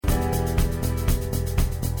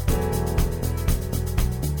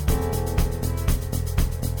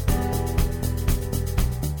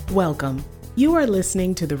Welcome. You are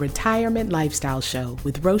listening to the Retirement Lifestyle Show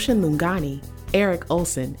with Roshan Lungani, Eric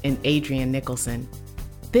Olson, and Adrian Nicholson.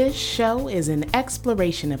 This show is an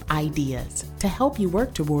exploration of ideas to help you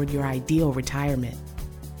work toward your ideal retirement.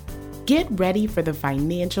 Get ready for the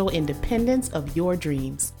financial independence of your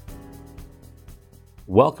dreams.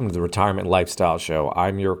 Welcome to the Retirement Lifestyle Show.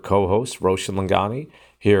 I'm your co-host, Roshan Lungani,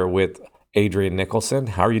 here with Adrian Nicholson.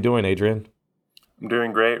 How are you doing, Adrian? I'm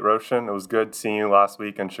doing great, Roshan. It was good seeing you last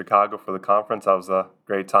week in Chicago for the conference. That was a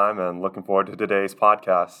great time and looking forward to today's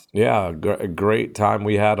podcast. Yeah, a great time.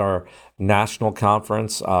 We had our national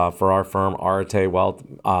conference for our firm, RT Wealth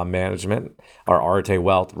Management, or RT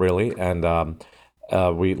Wealth, really, and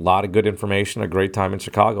we lot of good information. A great time in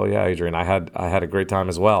Chicago. Yeah, Adrian, I had a great time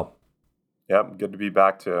as well. Yep, good to be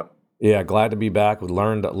back too. Yeah, glad to be back. We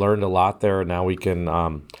learned a lot there. Now we can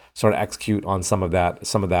sort of execute on some of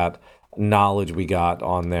that knowledge we got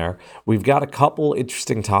on there. We've got a couple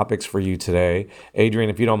interesting topics for you today. Adrian,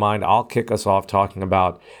 if you don't mind, I'll kick us off talking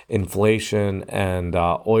about inflation and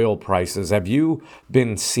oil prices. Have you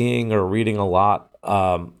been seeing or reading a lot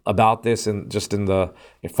about this in the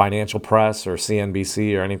financial press or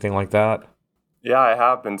CNBC or anything like that? Yeah, I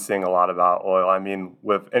have been seeing a lot about oil. I mean,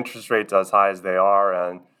 with interest rates as high as they are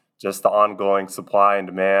and just the ongoing supply and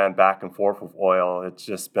demand back and forth with oil, it's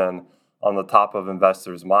just been on the top of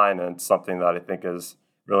investors' mind, and it's something that I think is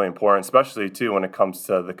really important, especially too when it comes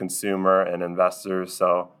to the consumer and investors.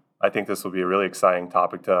 So I think this will be a really exciting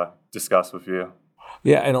topic to discuss with you.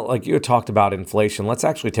 Yeah, and like you talked about inflation, let's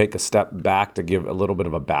actually take a step back to give a little bit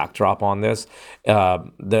of a backdrop on this.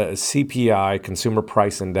 The CPI, Consumer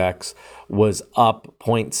Price Index, was up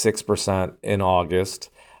 0.6% in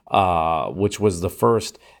August, which was the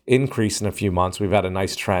first increase in a few months. We've had a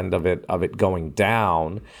nice trend of it going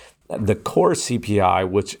down. The core CPI,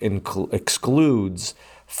 which excludes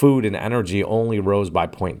food and energy, only rose by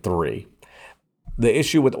 0.3. The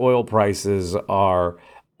issue with oil prices are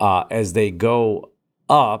as they go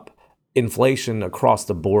up, inflation across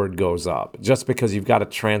the board goes up just because you've got to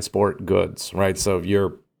transport goods, right? So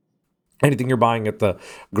if anything you're buying at the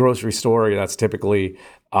grocery store, that's typically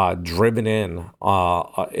driven in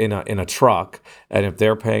a truck, and if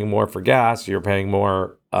they're paying more for gas, you're paying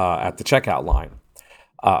more at the checkout line.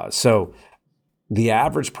 So the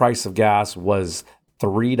average price of gas was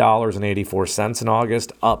 $3.84 in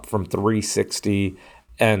August, up from $3.60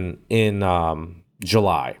 in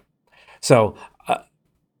July. So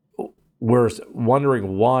we're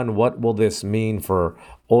wondering, one, what will this mean for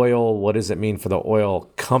oil? What does it mean for the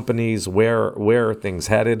oil companies? Where are things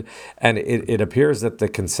headed? And it appears that the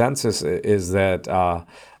consensus is that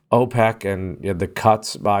OPEC and the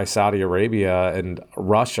cuts by Saudi Arabia and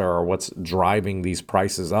Russia are what's driving these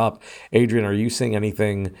prices up. Adrian, are you seeing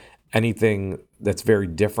anything that's very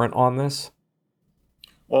different on this?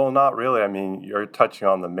 Well, not really. I mean, you're touching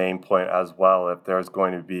on the main point as well. If there's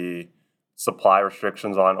going to be supply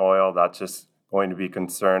restrictions on oil, that's just going to be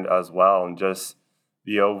concerned as well. And just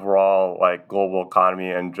the overall global economy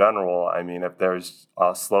in general. I mean, if there's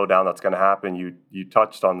a slowdown that's going to happen, you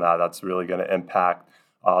touched on that. That's really going to impact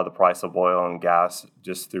the price of oil and gas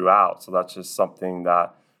just throughout. So that's just something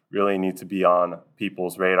that really needs to be on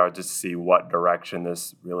people's radar just to see what direction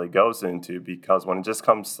this really goes into. Because when it just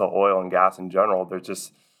comes to oil and gas in general, there's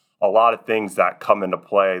just a lot of things that come into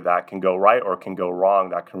play that can go right or can go wrong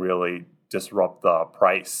that can really disrupt the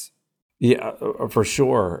price. Yeah, for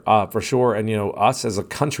sure. And, us as a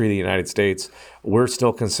country, the United States, we're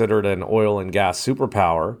still considered an oil and gas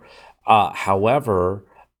superpower. However,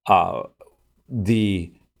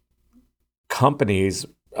 the companies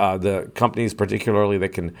particularly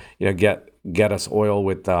that can get us oil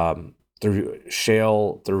with through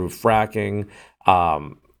shale, through fracking,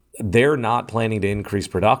 they're not planning to increase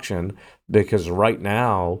production because right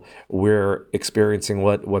now we're experiencing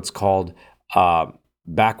what's called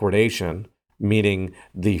backwardation, meaning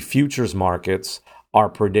the futures markets are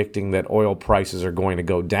predicting that oil prices are going to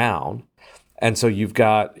go down, and so you've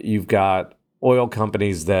got oil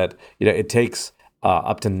companies that it takes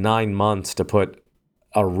up to 9 months to put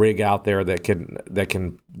a rig out there that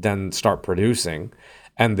can then start producing,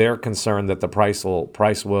 and they're concerned that the price will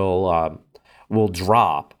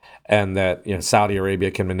drop, and that Saudi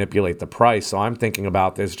Arabia can manipulate the price. So I'm thinking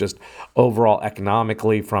about this just overall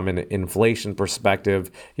economically from an inflation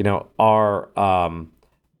perspective. Are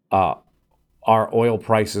oil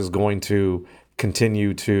prices going to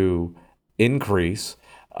continue to increase,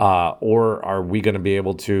 or are we going to be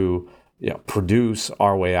able to produce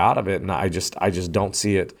our way out of it? And I just don't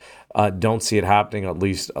see it. Don't see it happening at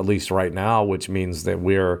least right now, which means that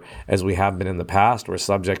we're, as we have been in the past, we're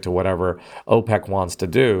subject to whatever OPEC wants to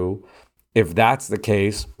do. If that's the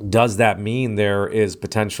case, does that mean there is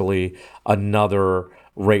potentially another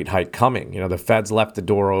rate hike coming? The Fed's left the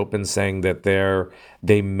door open saying that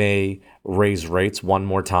they may raise rates one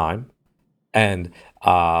more time, and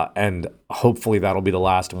hopefully that'll be the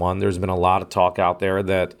last one. There's been a lot of talk out there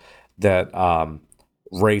that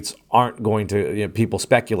rates aren't going to. People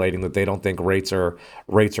speculating that they don't think rates are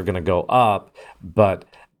going to go up, but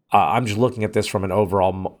I'm just looking at this from an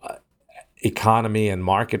overall economy and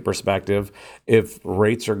market perspective. If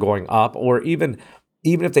rates are going up, or even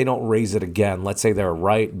if they don't raise it again, let's say they're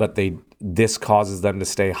right, but this causes them to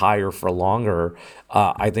stay higher for longer,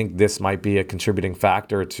 I think this might be a contributing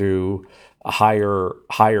factor to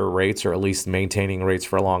higher rates, or at least maintaining rates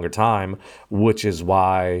for a longer time, which is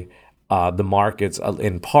why the markets,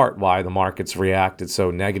 in part, why the markets reacted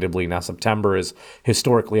so negatively. Now, September is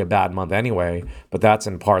historically a bad month anyway, but that's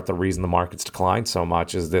in part the reason the markets declined so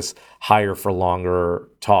much, is this higher for longer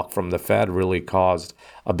talk from the Fed really caused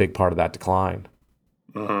a big part of that decline.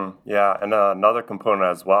 Yeah, and another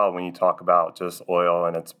component as well when you talk about just oil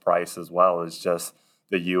and its price as well is just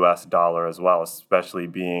the U.S. dollar as well, especially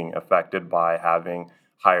being affected by having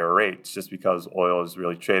higher rates, just because oil is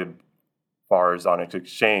really traded far as on its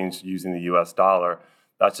exchange using the U.S. dollar.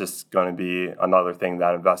 That's just going to be another thing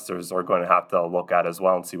that investors are going to have to look at as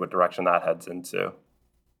well and see what direction that heads into.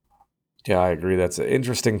 Yeah, I agree. That's an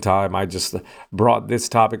interesting time. I just brought this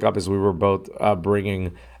topic up as we were both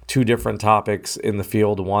bringing two different topics in the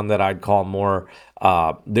field. One that I'd call more,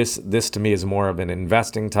 this to me is more of an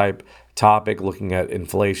investing type topic, looking at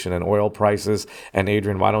inflation and oil prices. And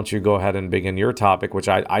Adrian, why don't you go ahead and begin your topic, which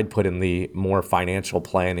I'd put in the more financial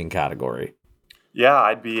planning category. Yeah,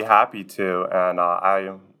 I'd be happy to. And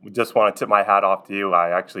I just want to tip my hat off to you.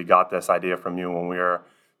 I actually got this idea from you when we were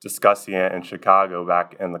discussing it in Chicago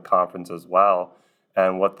back in the conference as well.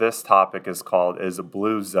 And what this topic is called is a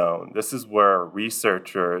blue zone. This is where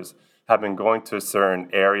researchers have been going to certain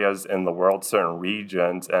areas in the world, certain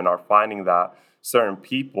regions, and are finding that certain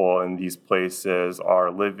people in these places are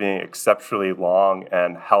living exceptionally long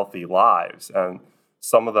and healthy lives. And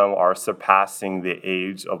some of them are surpassing the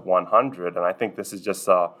age of 100. And I think this is just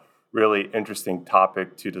a really interesting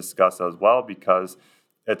topic to discuss as well, because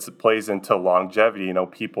it plays into longevity.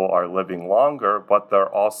 People are living longer, but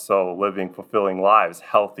they're also living fulfilling lives,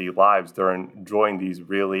 healthy lives. They're enjoying these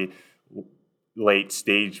really late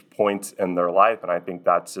stage points in their life. And I think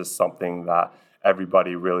that's just something that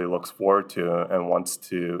everybody really looks forward to and wants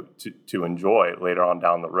to enjoy later on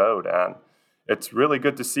down the road. And it's really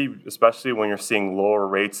good to see, especially when you're seeing lower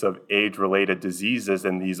rates of age-related diseases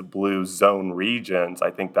in these blue zone regions.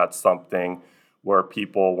 I think that's something where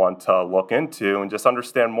people want to look into and just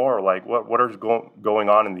understand more, like what is going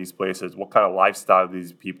on in these places, what kind of lifestyle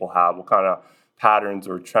these people have, what kind of patterns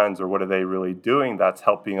or trends, or what are they really doing that's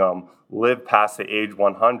helping them live past the age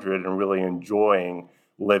 100 and really enjoying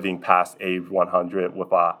living past age 100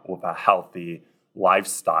 with a healthy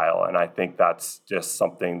lifestyle. And I think that's just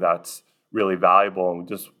something that's really valuable and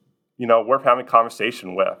just, worth having a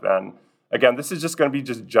conversation with. And again, this is just going to be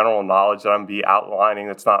just general knowledge that I'm going to be outlining.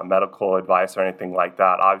 It's not medical advice or anything like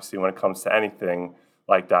that. Obviously, when it comes to anything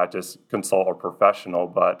like that, just consult a professional.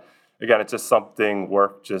 But again, it's just something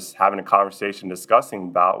worth just having a conversation, discussing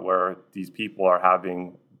about, where these people are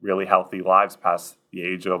having really healthy lives past the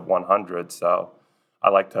age of 100. So I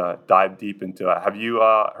like to dive deep into it. Have you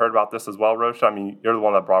heard about this as well, Roche? I mean, you're the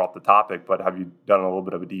one that brought up the topic, but have you done a little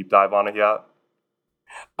bit of a deep dive on it yet?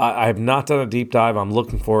 I have not done a deep dive. I'm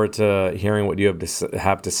looking forward to hearing what you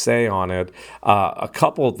have to say on it. A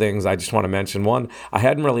couple of things I just want to mention. One, I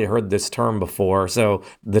hadn't really heard this term before. So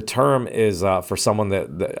the term is for someone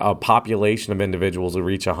that a population of individuals who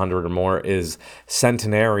reach 100 or more is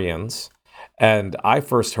centenarians. And I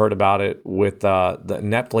first heard about it with the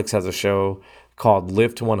Netflix has a show called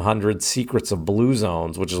Live to 100 Secrets of Blue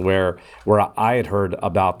Zones, which is where I had heard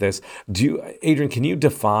about this. Adrian, can you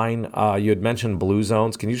define, you had mentioned blue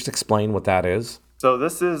zones. Can you just explain what that is? So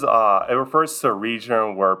this is, it refers to a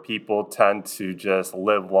region where people tend to just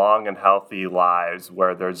live long and healthy lives,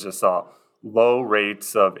 where there's just low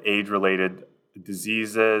rates of age-related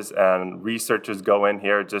diseases, and researchers go in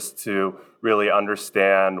here just to really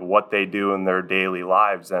understand what they do in their daily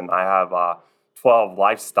lives. And I have 12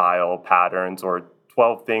 lifestyle patterns, or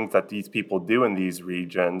 12 things that these people do in these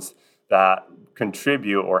regions that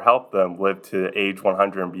contribute or help them live to age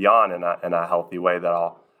 100 and beyond in a healthy way that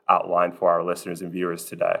I'll outline for our listeners and viewers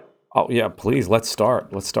today. Oh, yeah, please. Let's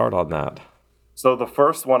start on that. So the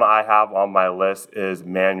first one I have on my list is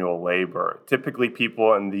manual labor. Typically,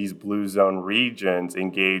 people in these blue zone regions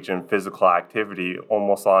engage in physical activity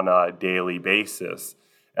almost on a daily basis.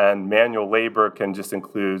 And manual labor can just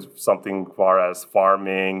include something far as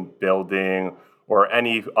farming, building, or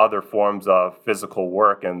any other forms of physical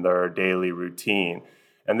work in their daily routine.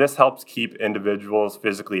 And this helps keep individuals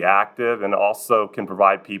physically active and also can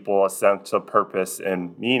provide people a sense of purpose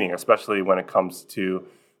and meaning, especially when it comes to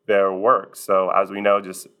their work. So as we know,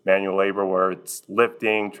 just manual labor where it's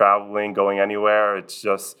lifting, traveling, going anywhere, it's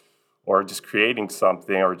just, or just creating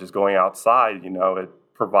something or just going outside, it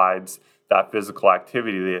provides that physical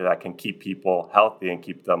activity that can keep people healthy and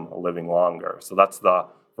keep them living longer. So that's the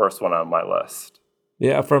first one on my list.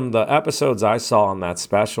 Yeah, from the episodes I saw on that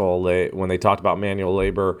special, when they talked about manual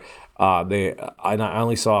labor, I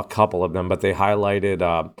only saw a couple of them, but they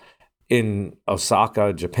highlighted in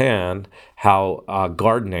Osaka, Japan, how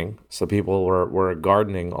gardening. So people were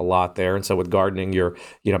gardening a lot there, and so with gardening, you're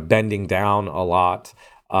bending down a lot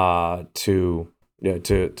to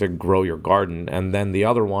grow your garden. And then the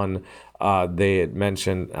other one they had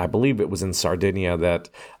mentioned, I believe it was in Sardinia, that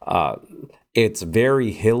it's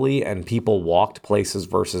very hilly and people walked places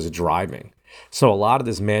versus driving. So a lot of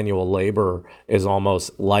this manual labor is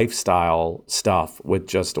almost lifestyle stuff with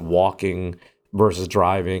just walking versus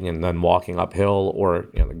driving and then walking uphill or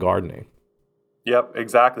the gardening. Yep,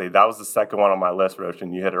 exactly. That was the second one on my list,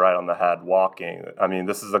 Roshan. You hit it right on the head, walking. I mean,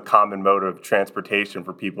 this is a common mode of transportation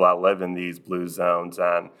for people that live in these blue zones.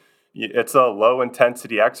 And it's a low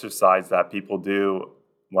intensity exercise that people do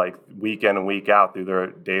like week in and week out through their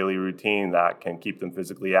daily routine that can keep them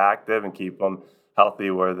physically active and keep them healthy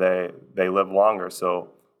where they live longer.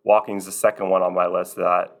 So walking is the second one on my list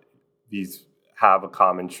that these have a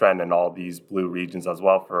common trend in all these blue regions as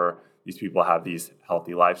well for these people to have these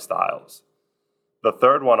healthy lifestyles. The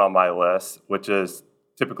third one on my list, which is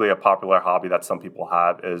typically a popular hobby that some people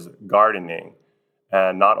have, is gardening.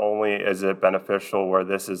 And not only is it beneficial where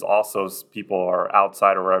this is also people are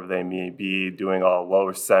outside or wherever they may be doing a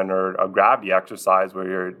lower centered, a gravity exercise where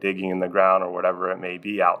you're digging in the ground or whatever it may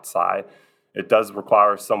be outside. It does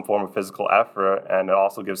require some form of physical effort, and it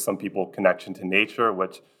also gives some people connection to nature,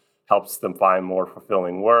 which helps them find more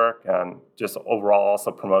fulfilling work and just overall also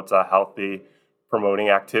promotes a healthy promoting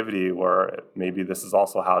activity where maybe this is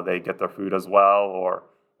also how they get their food as well or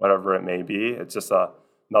whatever it may be. It's just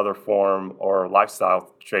another form or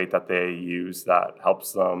lifestyle trait that they use that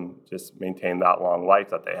helps them just maintain that long life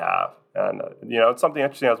that they have. And, it's something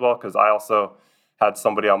interesting as well because I also had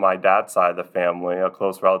somebody on my dad's side of the family, a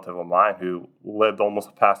close relative of mine, who lived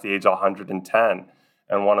almost past the age of 110.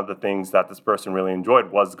 And one of the things that this person really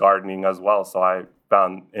enjoyed was gardening as well. So I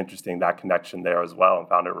found interesting that connection there as well and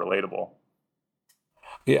found it relatable.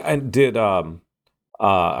 Yeah, and and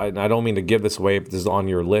I don't mean to give this away if this is on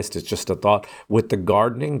your list, it's just a thought. With the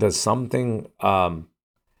gardening, does something,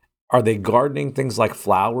 are they gardening things like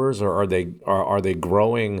flowers or are they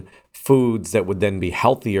growing foods that would then be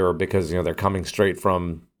healthier because, they're coming straight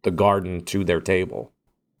from the garden to their table?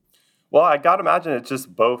 Well, I got to imagine it's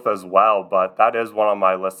just both as well, but that is one on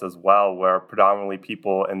my list as well, where predominantly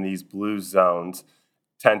people in these blue zones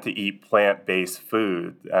tend to eat plant-based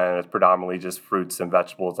food, and it's predominantly just fruits and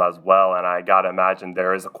vegetables as well. And I got to imagine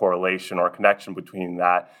there is a correlation or connection between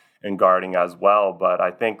that and gardening as well. But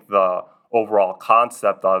I think the overall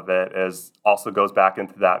concept of it is also goes back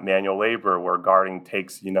into that manual labor where gardening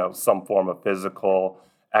takes, some form of physical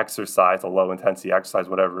exercise, a low intensity exercise,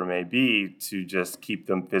 whatever it may be, to just keep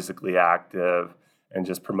them physically active and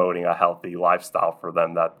just promoting a healthy lifestyle for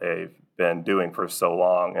them that they've been doing for so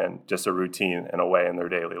long and just a routine in a way in their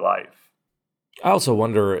daily life. I also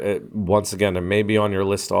wonder, once again, it may be on your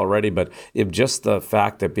list already, but if just the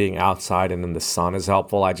fact that being outside and in the sun is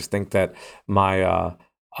helpful, I just think that my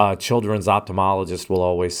children's ophthalmologist will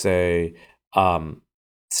always say,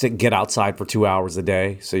 get outside for 2 hours a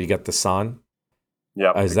day so you get the sun.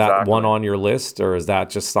 Yeah, Is that one on your list, or is that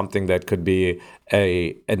just something that could be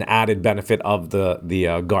an added benefit of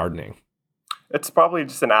the gardening? It's probably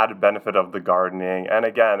just an added benefit of the gardening. And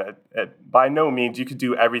again, by no means, you could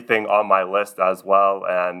do everything on my list as well.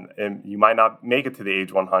 And you might not make it to the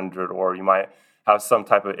age 100, or you might have some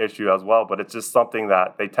type of issue as well. But it's just something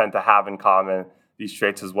that they tend to have in common, these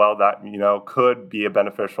traits as well, that, could be a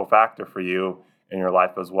beneficial factor for you in your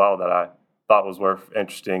life as well, that I thought was worth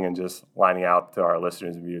interesting and just lining out to our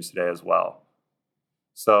listeners and viewers today as well.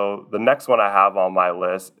 So the next one I have on my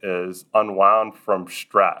list is unwound from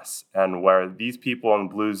stress, and where these people in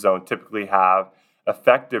Blue Zone typically have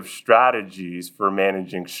effective strategies for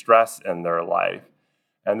managing stress in their life.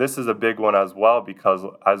 And this is a big one as well because,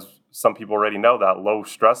 as some people already know, that low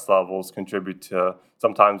stress levels contribute to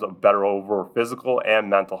sometimes a better overall physical and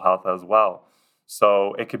mental health as well.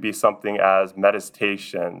 So it could be something as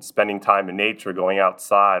meditation, spending time in nature, going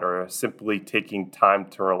outside, or simply taking time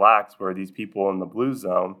to relax, where these people in the blue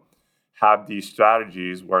zone have these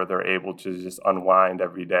strategies where they're able to just unwind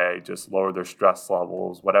every day, just lower their stress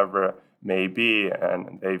levels, whatever it may be.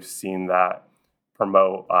 And they've seen that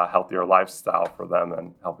promote a healthier lifestyle for them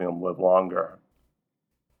and helping them live longer.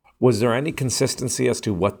 Was there any consistency as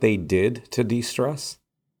to what they did to de-stress?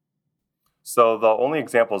 So the only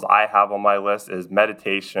examples I have on my list is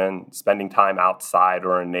meditation, spending time outside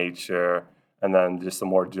or in nature, and then just some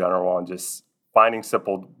more general on just finding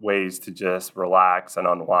simple ways to just relax and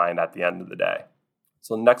unwind at the end of the day.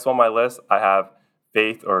 So next on my list, I have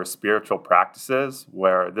faith or spiritual practices,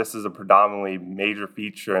 where this is a predominantly major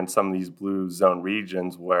feature in some of these blue zone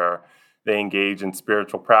regions where they engage in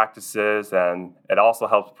spiritual practices, and it also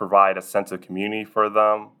helps provide a sense of community for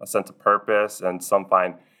them, a sense of purpose, and some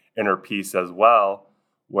find inner peace as well,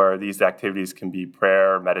 where these activities can be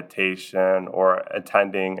prayer, meditation, or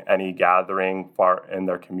attending any gathering in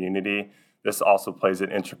their community. This also plays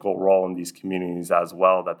an integral role in these communities as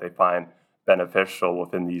well that they find beneficial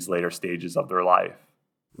within these later stages of their life.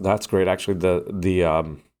 That's great. Actually,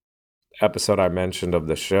 the episode I mentioned of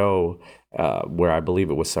the show, where I believe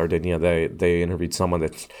it was Sardinia, they interviewed someone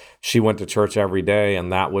that she went to church every day,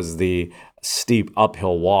 and that was the steep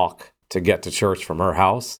uphill walk to get to church from her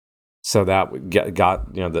house. So that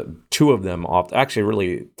got the two of them off. Actually,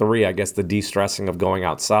 really three, I guess. The de-stressing of going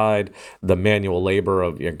outside, the manual labor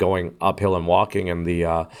of going uphill and walking, and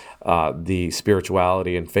the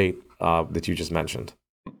spirituality and faith that you just mentioned.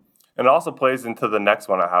 And it also plays into the next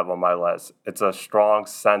one I have on my list. It's a strong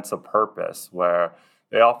sense of purpose, where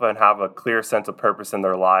they often have a clear sense of purpose in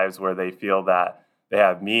their lives, where they feel that they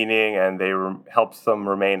have meaning, and helps them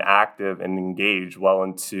remain active and engaged well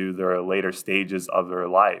into their later stages of their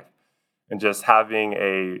life. And just having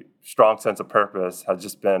a strong sense of purpose has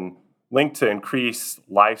just been linked to increased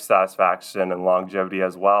life satisfaction and longevity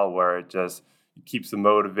as well, where it just keeps them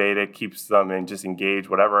motivated, keeps them and just engaged,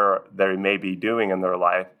 whatever they may be doing in their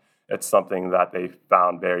life. It's something that they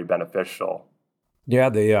found very beneficial. Yeah,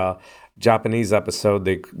 the Japanese episode,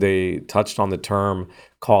 they touched on the term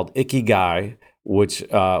called ikigai, which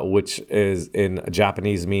is in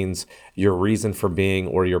Japanese means your reason for being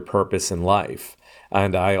or your purpose in life.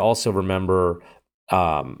 And I also remember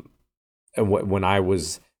when I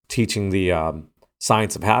was teaching the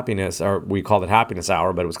science of happiness, or we called it happiness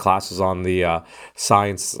hour, but it was classes on the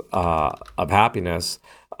science of happiness.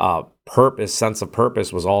 Sense of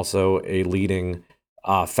purpose was also a leading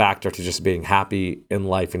factor to just being happy in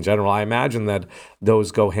life in general. I imagine that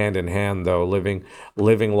those go hand in hand, though, living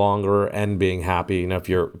longer and being happy. If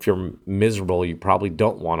you're miserable, you probably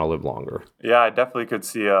don't want to live longer. Yeah, I definitely could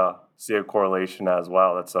see a correlation as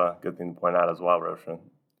well. That's a good thing to point out as well, Roshan.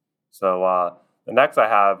 So the next I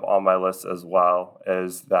have on my list as well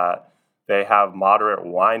is that they have moderate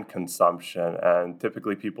wine consumption. And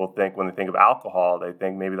typically people think, when they think of alcohol, they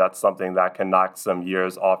think maybe that's something that can knock some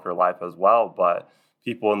years off your life as well. But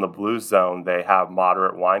people in the blue zone, they have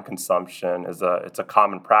moderate wine consumption. It's a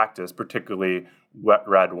common practice, particularly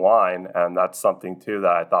red wine. And that's something too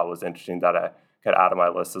that I thought was interesting that I could add to my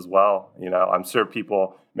list as well. I'm sure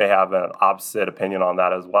people may have an opposite opinion on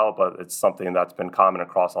that as well, but it's something that's been common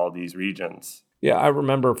across all these regions. Yeah, I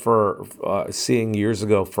remember for seeing years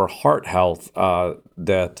ago for heart health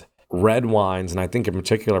that red wines, and I think in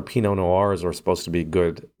particular Pinot Noirs, are supposed to be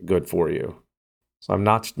good for you. So I'm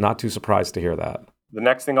not too surprised to hear that. The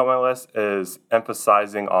next thing on my list is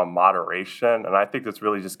emphasizing on moderation, and I think this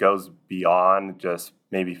really just goes beyond just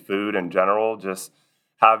maybe food in general, just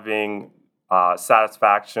having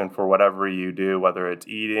satisfaction for whatever you do, whether it's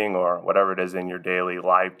eating or whatever it is in your daily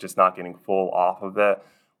life, just not getting full off of it.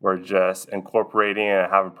 We're just incorporating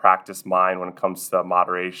and having practiced mind when it comes to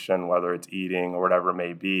moderation, whether it's eating or whatever it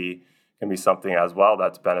may be, can be something as well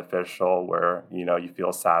that's beneficial, where you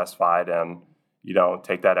feel satisfied and you don't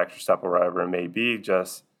take that extra step or whatever it may be.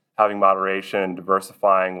 Just having moderation and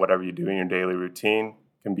diversifying whatever you do in your daily routine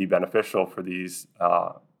can be beneficial for these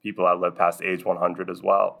people that live past age 100 as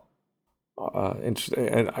well. Interesting,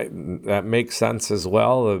 and that makes sense as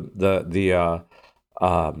well. The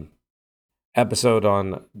episode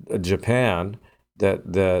on Japan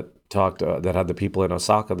that talked that had the people in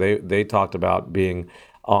Osaka, they talked about being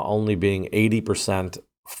only being 80%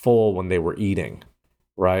 full when they were eating,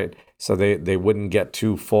 right? So they wouldn't get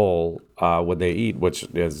too full when they eat, which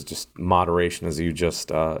is just moderation, as you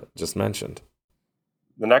just mentioned.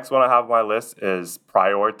 The next one I have on my list is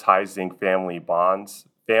prioritizing family bonds.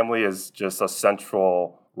 Family is just a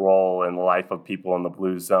central role in the life of people in the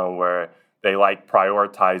blue zone, where they like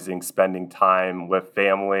prioritizing spending time with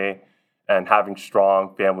family and having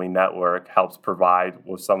strong family network helps provide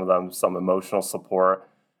with some of them some emotional support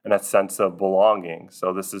and a sense of belonging.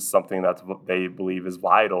 So this is something that they believe is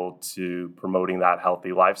vital to promoting that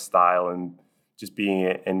healthy lifestyle and just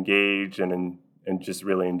being engaged and just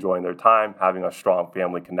really enjoying their time. Having a strong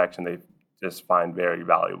family connection, they just find very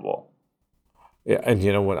valuable. Yeah,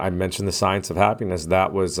 and when I mentioned the science of happiness,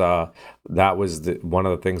 that was one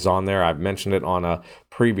of the things on there. I've mentioned it on a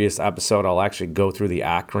previous episode. I'll actually go through the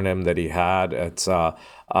acronym that he had. It's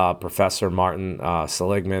Professor Martin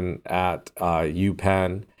Seligman at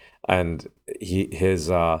UPenn, and his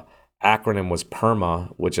acronym was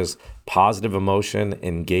PERMA, which is positive emotion,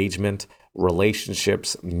 engagement,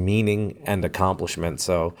 relationships, meaning, and accomplishment.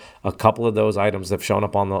 So a couple of those items have shown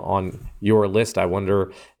up on your list. I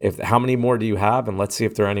wonder how many more do you have, and let's see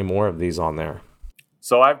if there are any more of these on there.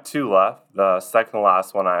 So I have 2 left. The second to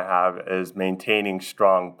last one I have is maintaining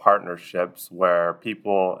strong partnerships, where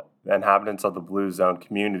people, the inhabitants of the Blue Zone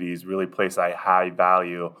communities, really place a high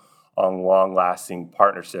value on long-lasting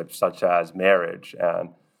partnerships such as marriage.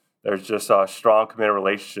 And there's just strong committed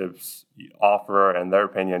relationships offer, in their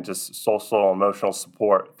opinion, just social and emotional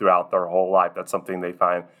support throughout their whole life. That's something they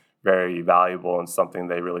find very valuable and something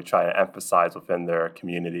they really try to emphasize within their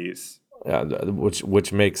communities. Yeah,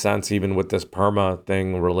 which makes sense. Even with this PERMA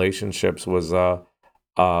thing, relationships was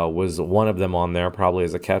one of them on there, probably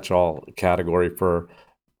as a catch-all category for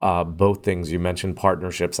both things you mentioned,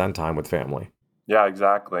 partnerships and time with family. Yeah,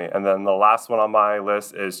 exactly. And then the last one on my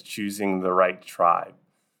list is choosing the right tribe.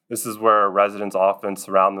 This is where residents often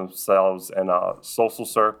surround themselves in a social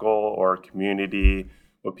circle or community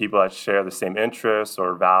with people that share the same interests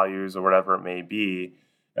or values or whatever it may be.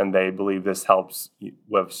 And they believe this helps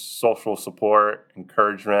with social support,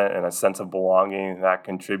 encouragement, and a sense of belonging that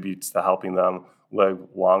contributes to helping them live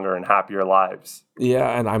longer and happier lives.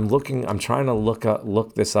 Yeah, and I'm trying to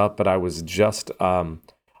look this up, but I was just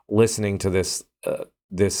listening to this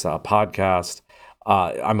podcast.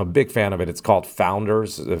 I'm a big fan of it. It's called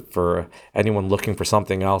Founders. For anyone looking for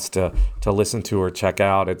something else to listen to or check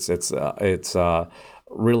out, it's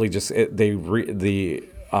really just the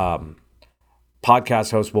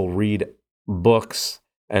podcast host will read books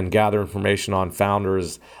and gather information on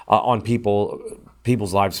founders, on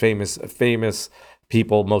people's lives, famous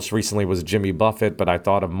people. Most recently was Jimmy Buffett, but I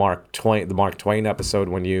thought of the Mark Twain episode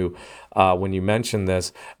when you mentioned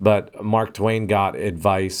this. But Mark Twain got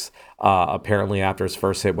advice apparently after his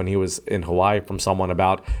first hit when he was in Hawaii from someone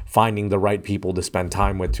about finding the right people to spend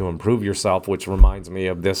time with to improve yourself, which reminds me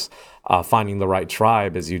of this finding the right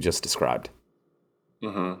tribe as you just described.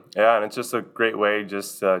 Mm-hmm. Yeah, and it's just a great way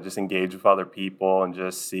just engage with other people and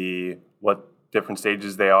just see what different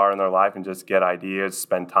stages they are in their life and just get ideas,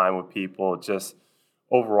 spend time with people. Just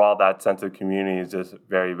overall, that sense of community is just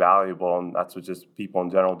very valuable, and that's what just people in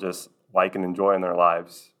general just like and enjoy in their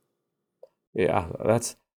lives. Yeah,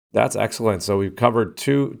 that's excellent. So we've covered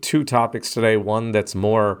two topics today. One that's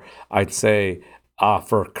more, I'd say,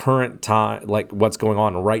 for current time, like what's going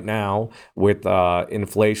on right now with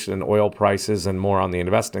inflation and oil prices, and more on the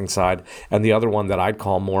investing side. And the other one that I'd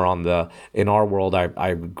call more in our world,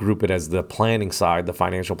 I group it as the planning side, the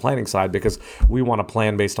financial planning side, because we want to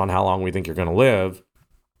plan based on how long we think you're going to live,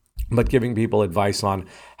 but giving people advice on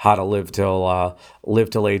how to live till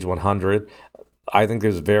age 100. I think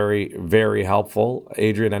is very, very helpful.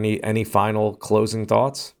 Adrian, any final closing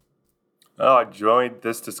thoughts? Oh, I enjoyed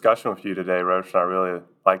this discussion with you today, Roshan. I really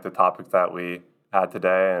like the topic that we had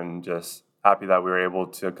today, and just happy that we were able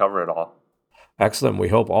to cover it all. Excellent. We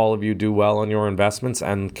hope all of you do well on your investments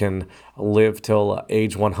and can live till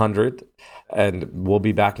age 100. And we'll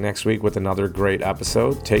be back next week with another great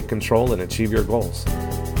episode. Take control and achieve your goals.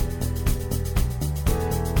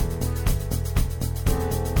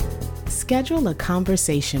 Schedule a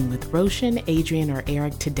conversation with Roshan, Adrian, or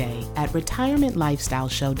Eric today at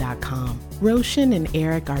retirementlifestyleshow.com. Roshan and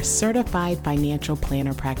Eric are certified financial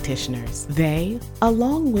planner practitioners. They,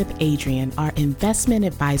 along with Adrian, are investment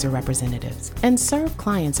advisor representatives and serve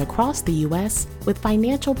clients across the U.S. with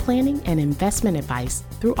financial planning and investment advice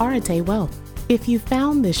through Arete Wealth. If you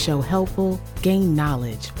found this show helpful, gained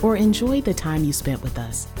knowledge, or enjoyed the time you spent with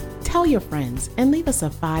us, tell your friends and leave us a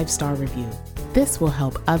 5-star review. This will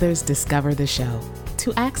help others discover the show.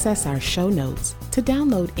 To access our show notes, to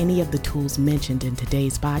download any of the tools mentioned in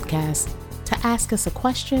today's podcast, to ask us a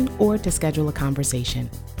question, or to schedule a conversation,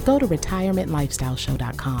 go to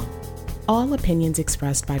retirementlifestyleshow.com. All opinions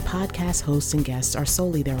expressed by podcast hosts and guests are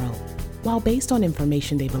solely their own. While based on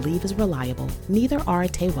information they believe is reliable, neither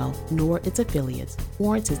Arete Wealth nor its affiliates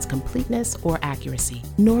warrants its completeness or accuracy,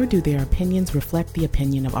 nor do their opinions reflect the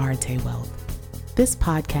opinion of Arete Wealth. This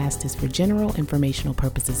podcast is for general informational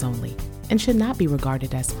purposes only and should not be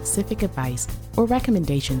regarded as specific advice or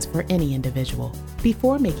recommendations for any individual.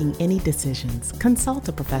 Before making any decisions, consult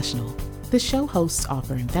a professional. The show hosts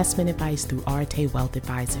offer investment advice through Arete Wealth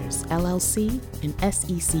Advisors, LLC, an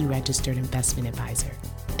SEC registered investment advisor,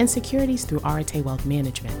 and securities through Arete Wealth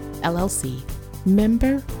Management, LLC,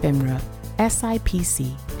 member FINRA, SIPC,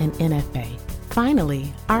 and NFA.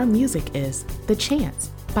 Finally, our music is The Chance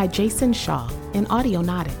by Jason Shaw in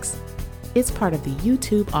Audionautics. It's part of the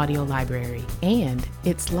YouTube audio library, and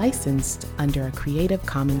it's licensed under a Creative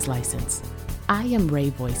Commons license. I am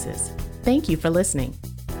Ray Voices. Thank you for listening.